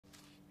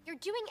You're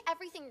doing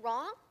everything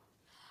wrong?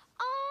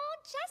 Oh,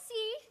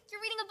 Jessie,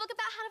 you're reading a book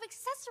about how to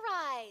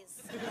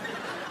accessorize.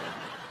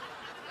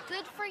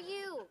 Good for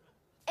you.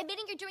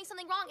 Admitting you're doing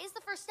something wrong is the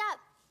first step.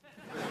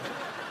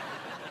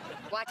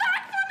 Watch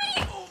back for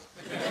me!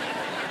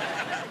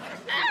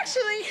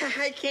 Actually,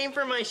 I came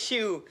for my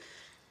shoe.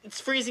 It's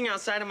freezing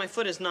outside and my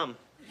foot is numb.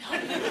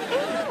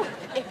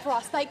 If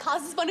frostbite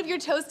causes one of your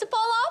toes to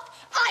fall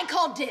off, I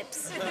call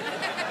dibs.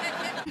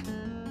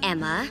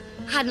 Emma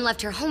hadn't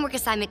left her homework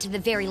assignment to the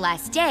very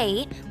last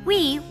day,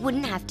 we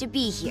wouldn't have to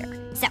be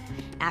here. So,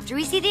 after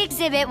we see the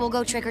exhibit, we'll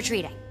go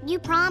trick-or-treating. You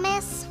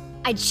promise?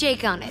 I'd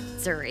shake on it,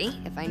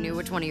 Zuri, if I knew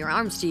which one of your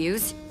arms to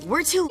use.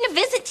 We're to a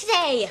visit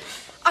today.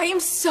 I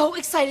am so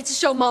excited to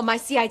show Mom my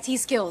CIT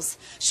skills.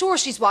 Sure,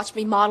 she's watched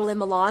me model in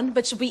Milan,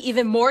 but she'll be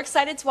even more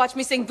excited to watch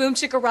me sing Boom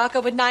Chicka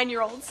Rocka with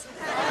 9-year-olds.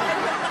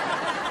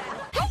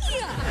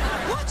 Hey!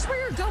 Watch where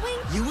you're going.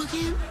 You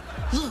again?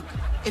 Look,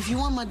 if you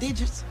want my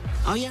digits,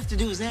 all you have to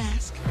do is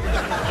ask.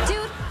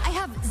 Dude, I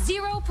have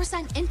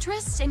 0%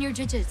 interest in your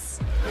digits.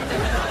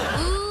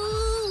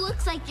 Ooh,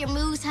 looks like your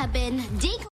moves have been